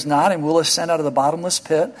was and is not and will ascend out of the bottomless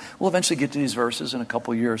pit. We'll eventually get to these verses in a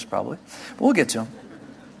couple years probably. But we'll get to them.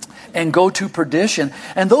 And go to perdition.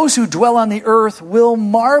 And those who dwell on the earth will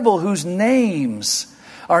marvel, whose names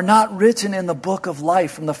are not written in the book of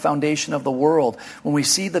life from the foundation of the world. When we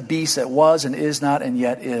see the beast that was and is not and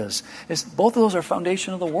yet is. Both of those are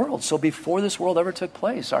foundation of the world. So before this world ever took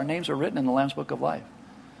place, our names are written in the Lamb's book of life.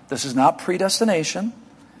 This is not predestination.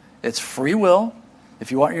 It's free will.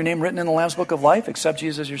 If you want your name written in the Lamb's book of life, accept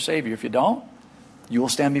Jesus as your Savior. If you don't, you will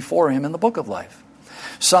stand before him in the book of life.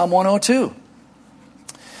 Psalm 102.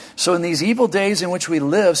 So in these evil days in which we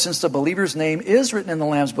live, since the believer's name is written in the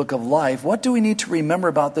Lamb's book of life, what do we need to remember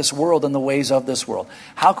about this world and the ways of this world?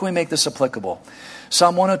 How can we make this applicable?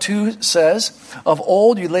 Psalm 102 says, of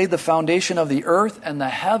old you laid the foundation of the earth, and the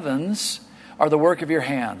heavens are the work of your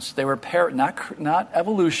hands. They were not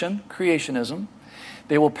evolution, creationism.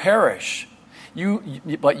 They will perish.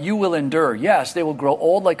 But you will endure. Yes, they will grow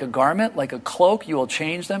old like a garment, like a cloak. You will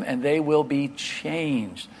change them, and they will be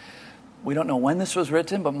changed. We don't know when this was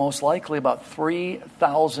written, but most likely about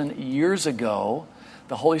 3,000 years ago,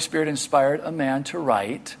 the Holy Spirit inspired a man to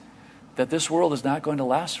write that this world is not going to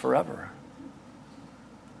last forever.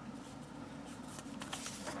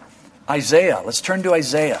 Isaiah. Let's turn to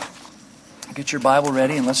Isaiah. Get your Bible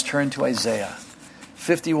ready and let's turn to Isaiah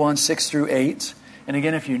 51, 6 through 8. And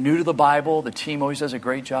again, if you're new to the Bible, the team always does a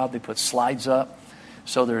great job. They put slides up.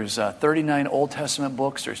 So there's 39 Old Testament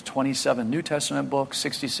books. There's 27 New Testament books,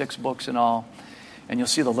 66 books in all. And you'll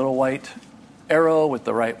see the little white arrow with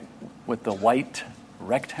the white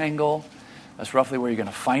rectangle. That's roughly where you're going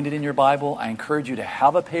to find it in your Bible. I encourage you to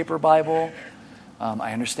have a paper Bible.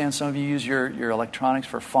 I understand some of you use your electronics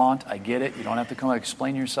for font. I get it. You don't have to come and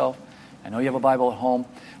explain yourself. I know you have a Bible at home.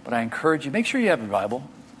 But I encourage you, make sure you have your Bible.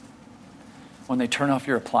 When they turn off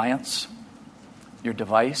your appliance, your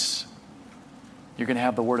device, you're going to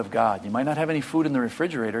have the Word of God. You might not have any food in the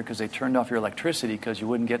refrigerator because they turned off your electricity because you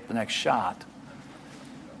wouldn't get the next shot.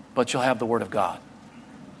 But you'll have the Word of God.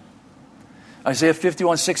 Isaiah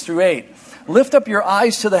 51, 6 through 8. Lift up your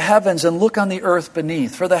eyes to the heavens and look on the earth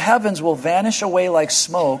beneath. For the heavens will vanish away like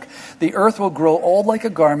smoke. The earth will grow old like a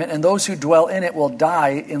garment, and those who dwell in it will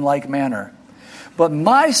die in like manner. But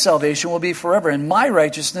my salvation will be forever, and my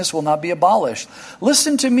righteousness will not be abolished.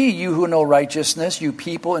 Listen to me, you who know righteousness, you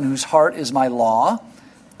people in whose heart is my law,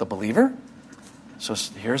 the believer. So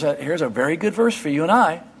here's a very good verse for you and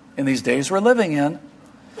I in these days we're living in.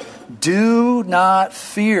 Do not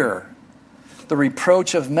fear the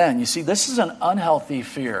reproach of men. You see, this is an unhealthy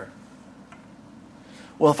fear.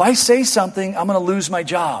 Well, if I say something, I'm going to lose my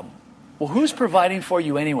job. Well, who's providing for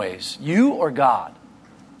you anyways? You or God?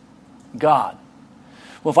 God.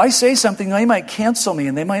 Well, if I say something, they might cancel me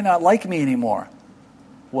and they might not like me anymore.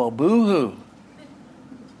 Well, boo-hoo.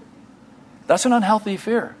 That's an unhealthy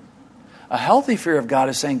fear. A healthy fear of God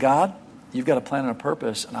is saying, God, you've got a plan and a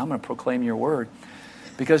purpose, and I'm going to proclaim your word.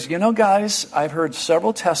 Because, you know, guys, I've heard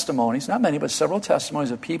several testimonies, not many, but several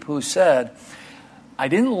testimonies of people who said, I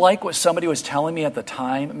didn't like what somebody was telling me at the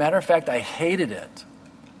time. Matter of fact, I hated it.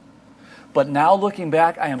 But now looking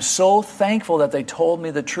back, I am so thankful that they told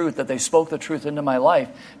me the truth, that they spoke the truth into my life,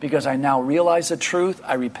 because I now realize the truth,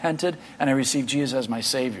 I repented, and I received Jesus as my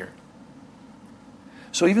Savior.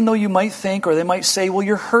 So even though you might think, or they might say, well,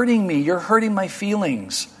 you're hurting me, you're hurting my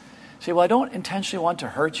feelings. Say, well, I don't intentionally want to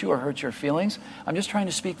hurt you or hurt your feelings. I'm just trying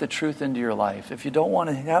to speak the truth into your life. If you don't want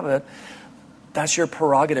to have it, that's your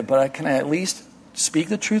prerogative. But can I at least speak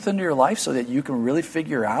the truth into your life so that you can really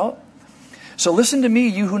figure out? So listen to me,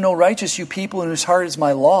 you who know righteous, you people in whose heart is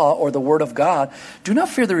my law, or the word of God. Do not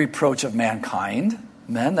fear the reproach of mankind.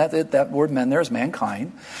 Men, that word men there is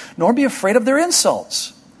mankind. Nor be afraid of their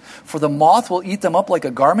insults. For the moth will eat them up like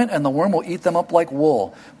a garment, and the worm will eat them up like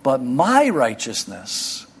wool. But my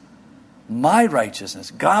righteousness my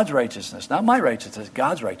righteousness, God's righteousness, not my righteousness,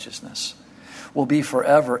 God's righteousness, will be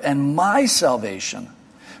forever, and my salvation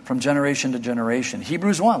from generation to generation.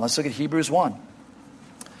 Hebrews 1. Let's look at Hebrews 1.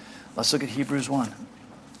 Let's look at Hebrews 1.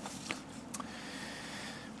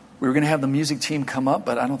 We were going to have the music team come up,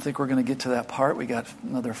 but I don't think we're going to get to that part. We got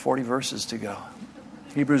another 40 verses to go.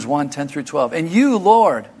 Hebrews 1, 10 through 12. And you,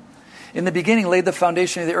 Lord, in the beginning laid the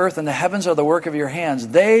foundation of the earth, and the heavens are the work of your hands.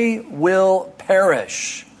 They will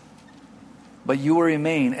perish, but you will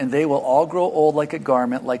remain, and they will all grow old like a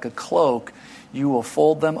garment, like a cloak. You will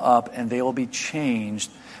fold them up, and they will be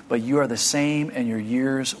changed. But you are the same, and your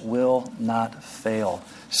years will not fail.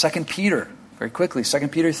 2 Peter, very quickly, 2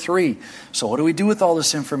 Peter 3. So what do we do with all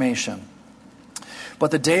this information?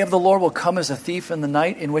 But the day of the Lord will come as a thief in the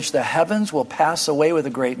night, in which the heavens will pass away with a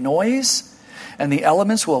great noise, and the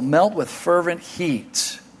elements will melt with fervent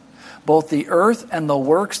heat. Both the earth and the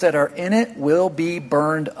works that are in it will be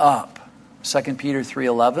burned up. 2 Peter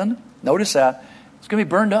 3:11. Notice that. It's going to be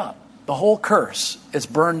burned up. The whole curse is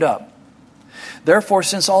burned up. Therefore,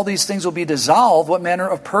 since all these things will be dissolved, what manner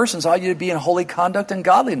of persons ought you to be in holy conduct and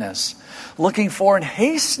godliness, looking for and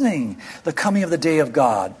hastening the coming of the day of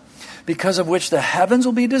God, because of which the heavens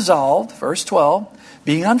will be dissolved, verse 12,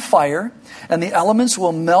 being on fire, and the elements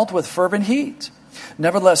will melt with fervent heat.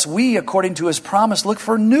 Nevertheless, we, according to his promise, look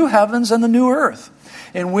for new heavens and the new earth,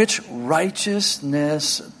 in which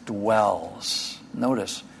righteousness dwells.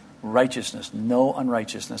 Notice, righteousness, no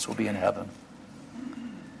unrighteousness will be in heaven.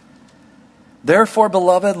 Therefore,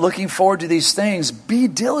 beloved, looking forward to these things, be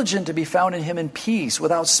diligent to be found in him in peace,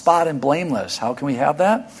 without spot and blameless. How can we have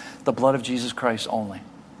that? The blood of Jesus Christ only.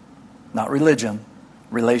 Not religion,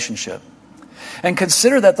 relationship. And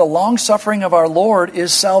consider that the long-suffering of our Lord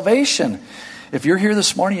is salvation. If you're here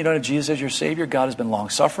this morning, you don't have Jesus as your Savior, God has been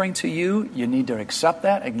long-suffering to you. You need to accept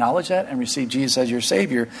that, acknowledge that, and receive Jesus as your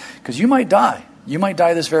Savior, because you might die. You might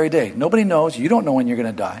die this very day. Nobody knows. You don't know when you're going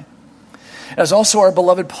to die. As also our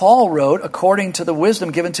beloved Paul wrote, according to the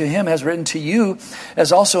wisdom given to him, has written to you,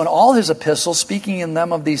 as also in all his epistles, speaking in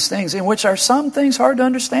them of these things, in which are some things hard to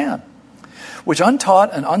understand, which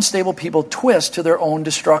untaught and unstable people twist to their own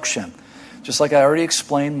destruction. Just like I already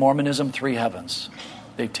explained, Mormonism, 3 heavens.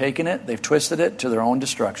 They've taken it, they've twisted it to their own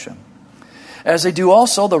destruction. As they do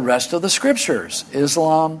also the rest of the scriptures.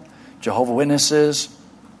 Islam, Jehovah's Witnesses.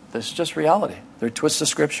 This is just reality. They're twisted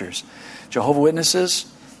scriptures. Jehovah's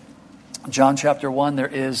Witnesses, John chapter 1, there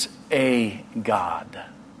is a God.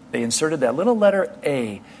 They inserted that little letter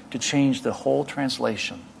A to change the whole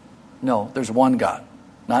translation. No, there's one God,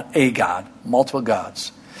 not a God, multiple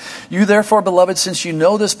gods. You therefore, beloved, since you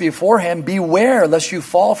know this beforehand, beware lest you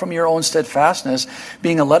fall from your own steadfastness,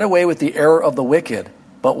 being led away with the error of the wicked.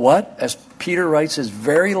 But what? As Peter writes his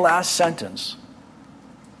very last sentence,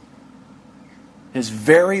 his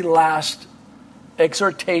very last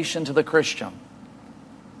exhortation to the Christian.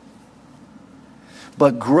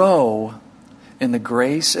 But grow in the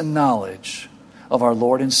grace and knowledge of our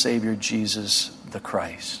Lord and Savior, Jesus the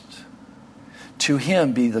Christ. To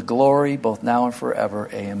him be the glory both now and forever.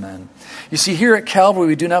 Amen. You see, here at Calvary,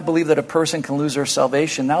 we do not believe that a person can lose their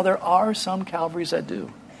salvation. Now, there are some Calvaries that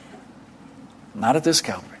do. Not at this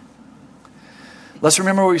Calvary. Let's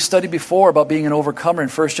remember what we studied before about being an overcomer in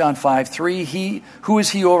 1 John 5:3. Who is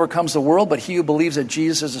he who overcomes the world but he who believes that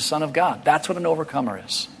Jesus is the Son of God? That's what an overcomer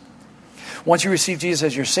is. Once you receive Jesus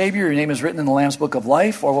as your Savior, your name is written in the Lamb's Book of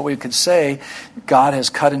Life, or what we could say, God has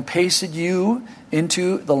cut and pasted you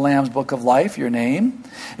into the Lamb's Book of Life, your name.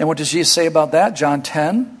 And what does Jesus say about that? John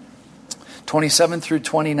 10, 27 through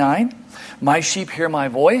 29. My sheep hear my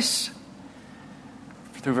voice.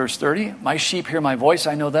 Through verse 30. My sheep hear my voice.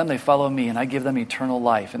 I know them. They follow me. And I give them eternal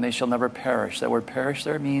life. And they shall never perish. That word perish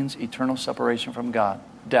there means eternal separation from God.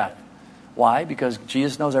 Death. Why? Because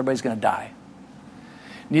Jesus knows everybody's going to die.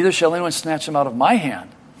 Neither shall anyone snatch them out of my hand.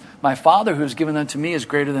 My Father who has given them to me is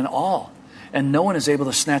greater than all. And no one is able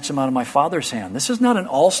to snatch them out of my Father's hand. This is not an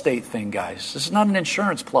Allstate thing, guys. This is not an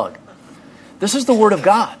insurance plug. This is the Word of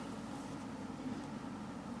God.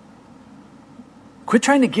 Quit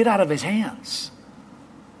trying to get out of his hands.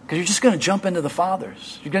 Because you're just going to jump into the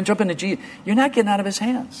Father's. You're going to jump into Jesus. You're not getting out of his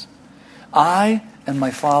hands. I and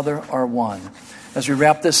my Father are one. As we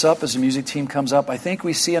wrap this up, as the music team comes up, I think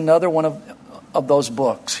we see another one of those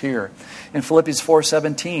books here in Philippians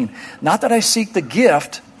 4:17. Not that I seek the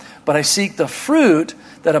gift, but I seek the fruit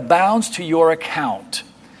that abounds to your account.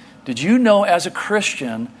 Did you know as a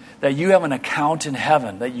Christian that you have an account in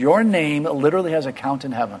heaven? That your name literally has an account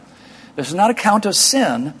in heaven. This is not a account of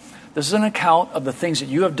sin. This is an account of the things that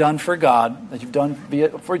you have done for God, that you've done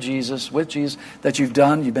for Jesus, with Jesus, that you've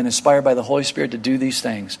done. You've been inspired by the Holy Spirit to do these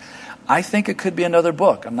things. I think it could be another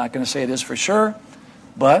book. I'm not going to say it is for sure,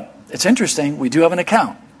 but it's interesting. We do have an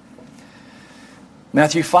account.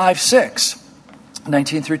 Matthew 5:6,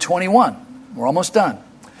 19 through 21. We're almost done.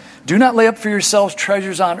 Do not lay up for yourselves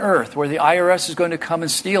treasures on earth, where the IRS is going to come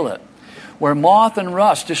and steal it, where moth and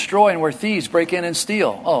rust destroy and where thieves break in and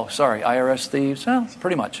steal. Oh, sorry, IRS thieves. Well,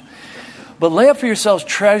 pretty much. But lay up for yourselves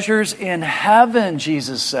treasures in heaven,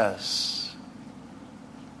 Jesus says.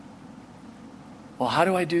 Well, how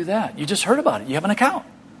do I do that? You just heard about it. You have an account.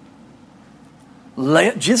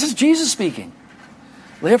 This is Jesus speaking.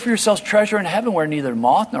 Lay up for yourselves treasure in heaven where neither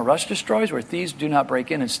moth nor rust destroys, where thieves do not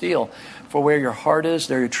break in and steal. For where your heart is,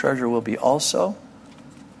 there your treasure will be also.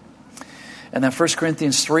 And then 1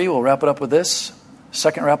 Corinthians 3, we'll wrap it up with this.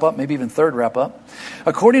 Second wrap up, maybe even third wrap up.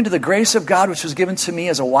 According to the grace of God which was given to me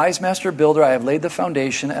as a wise master builder, I have laid the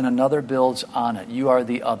foundation and another builds on it. You are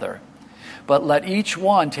the other. But let each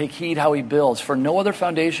one take heed how he builds. For no other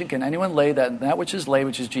foundation can anyone lay than that which is laid,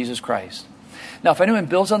 which is Jesus Christ. Now, if anyone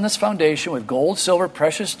builds on this foundation with gold, silver,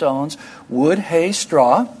 precious stones, wood, hay,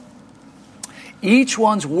 straw, each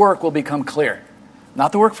one's work will become clear.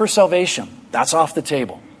 Not the work for salvation. That's off the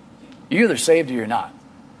table. You're either saved or you're not.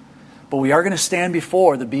 But we are going to stand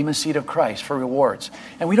before the bema seat of Christ for rewards.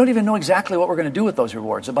 And we don't even know exactly what we're going to do with those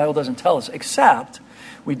rewards. The Bible doesn't tell us, except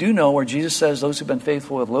we do know where Jesus says those who've been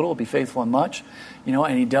faithful with little will be faithful in much.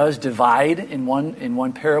 And he does divide in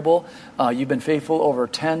one parable. You've been faithful over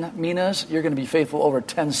 10 minas, you're going to be faithful over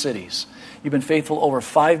 10 cities. You've been faithful over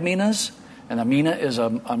 5 minas, and a mina is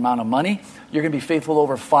an amount of money. You're going to be faithful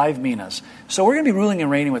over 5 minas. So we're going to be ruling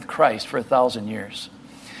and reigning with Christ for 1,000 years.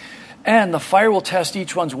 And the fire will test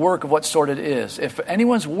each one's work of what sort it is. If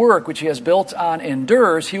anyone's work which he has built on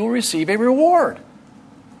endures, he will receive a reward.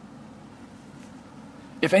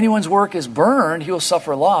 If anyone's work is burned, he will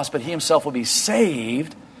suffer loss, but he himself will be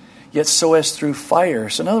saved, yet so as through fire.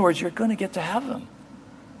 So in other words, you're going to get to heaven.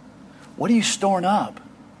 What are you storing up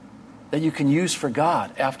that you can use for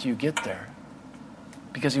God after you get there?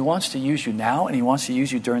 Because he wants to use you now, and he wants to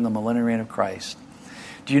use you during the millennial reign of Christ.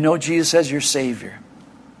 Do you know Jesus as your Savior?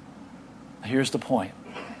 Here's the point.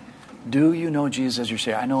 Do you know Jesus as your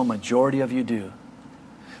Savior? I know a majority of you do.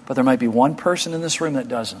 But there might be one person in this room that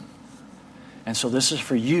doesn't. And so this is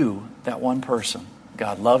for you, that one person.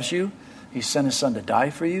 God loves you. He sent his Son to die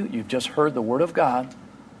for you. You've just heard the Word of God.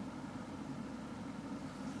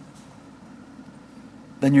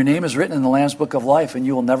 Then your name is written in the Lamb's Book of Life, and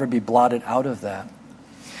you will never be blotted out of that.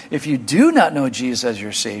 If you do not know Jesus as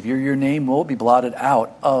your Savior, your name will be blotted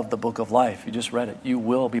out of the Book of Life. You just read it. You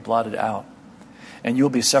will be blotted out. And you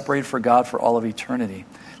will be separated from God for all of eternity.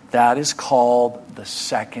 That is called the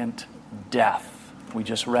second death. We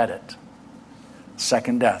just read it.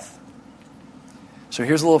 Second death. So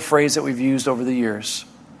here's a little phrase that we've used over the years.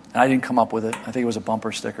 And I didn't come up with it. I think it was a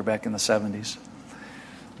bumper sticker back in the 70s.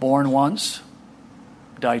 Born once,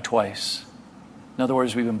 die twice. In other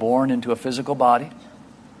words, we've been born into a physical body.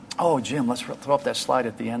 Oh, Jim, let's throw up that slide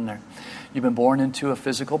at the end there. You've been born into a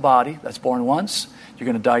physical body. That's born once. You're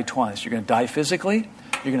going to die twice. You're going to die physically.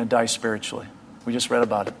 You're going to die spiritually. We just read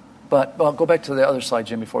about it. But go back to the other slide,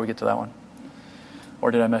 Jim, before we get to that one.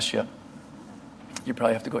 Or did I mess you up? You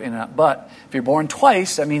probably have to go in and out. But if you're born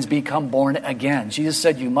twice, that means become born again. Jesus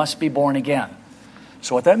said you must be born again.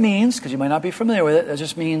 So what that means, because you might not be familiar with it, that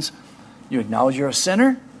just means you acknowledge you're a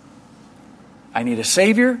sinner. I need a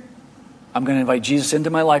Savior. I'm going to invite Jesus into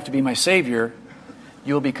my life to be my Savior.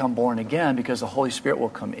 You'll become born again because the Holy Spirit will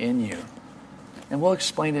come in you. And we'll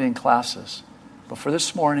explain it in classes. But for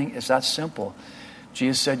this morning, it's that simple.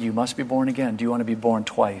 Jesus said you must be born again. Do you want to be born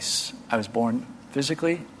twice? I was born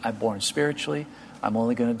physically. I'm born spiritually. I'm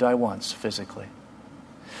only going to die once physically.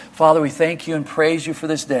 Father, we thank you and praise you for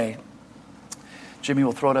this day. Jimmy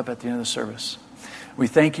will throw it up at the end of the service. We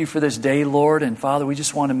thank you for this day, Lord. And Father, we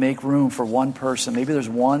just want to make room for one person. Maybe there's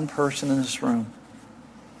one person in this room.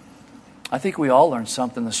 I think we all learned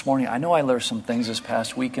something this morning. I know I learned some things this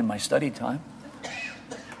past week in my study time.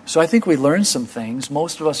 So I think we learned some things.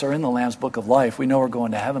 Most of us are in the Lamb's Book of Life. We know we're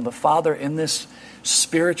going to heaven. But Father, in this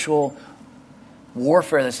spiritual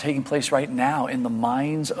warfare that's taking place right now in the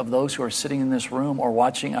minds of those who are sitting in this room or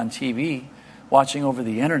watching on TV, watching over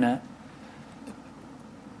the internet,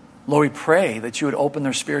 Lord, we pray that you would open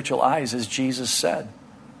their spiritual eyes, as Jesus said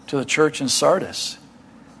to the church in Sardis.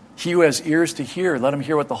 He who has ears to hear, let him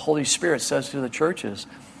hear what the Holy Spirit says to the churches.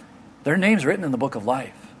 Their name's written in the Book of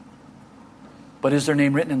Life. But is their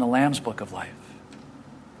name written in the Lamb's Book of Life?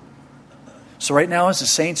 So right now, as the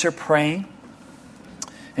saints are praying,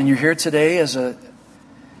 and you're here today as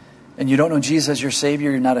and you don't know Jesus as your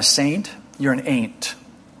Savior, you're not a saint, you're an ain't.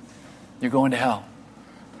 You're going to hell.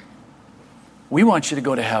 We want you to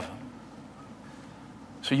go to heaven.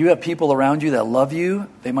 So you have people around you that love you.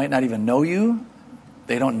 They might not even know you.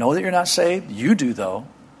 They don't know that you're not saved. You do, though.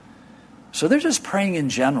 So they're just praying in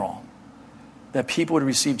general that people would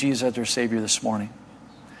receive Jesus as their Savior this morning.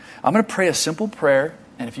 I'm going to pray a simple prayer,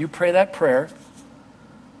 and if you pray that prayer,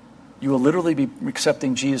 you will literally be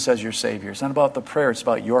accepting Jesus as your Savior. It's not about the prayer, it's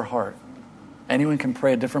about your heart. Anyone can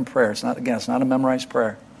pray a different prayer. It's not a memorized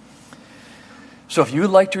prayer. So if you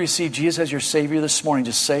would like to receive Jesus as your Savior this morning,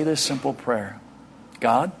 just say this simple prayer.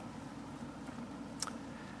 God,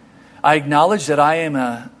 I acknowledge that I am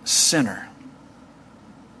a sinner,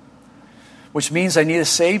 which means I need a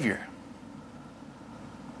Savior.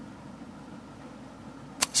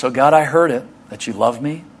 So God, I heard it, that you love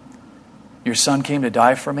me. Your Son came to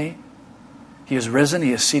die for me. He is risen.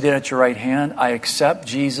 He is seated at your right hand. I accept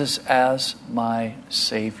Jesus as my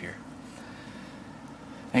Savior.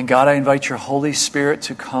 And God, I invite your Holy Spirit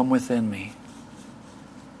to come within me.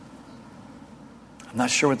 I'm not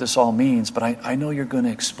sure what this all means, but I know you're going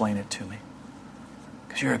to explain it to me.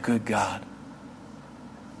 Because you're a good God.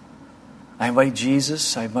 I invite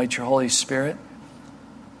Jesus. I invite your Holy Spirit.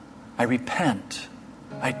 I repent.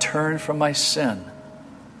 I turn from my sin.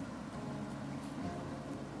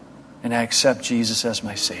 And I accept Jesus as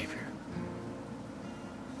my Savior.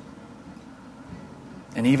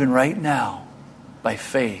 And even right now, by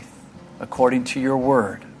faith, according to your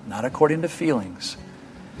word, not according to feelings,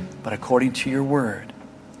 but according to your word,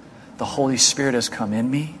 the Holy Spirit has come in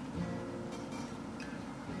me,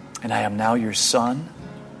 and I am now your son.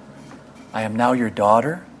 I am now your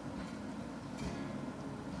daughter,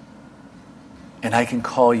 and I can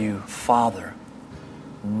call you Father,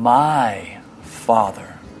 my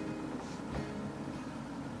Father.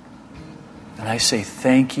 And I say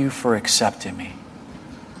thank you for accepting me.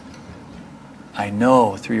 I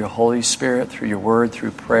know through your Holy Spirit, through your word,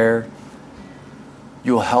 through prayer,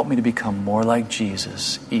 you will help me to become more like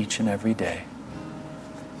Jesus each and every day.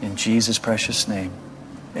 In Jesus' precious name,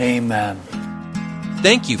 amen.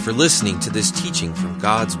 Thank you for listening to this teaching from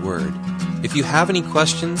God's Word. If you have any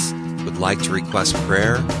questions, would like to request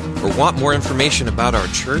prayer, or want more information about our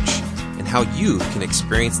church and how you can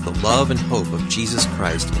experience the love and hope of Jesus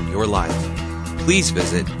Christ in your life, please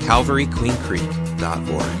visit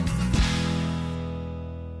calvaryqueencreek.org.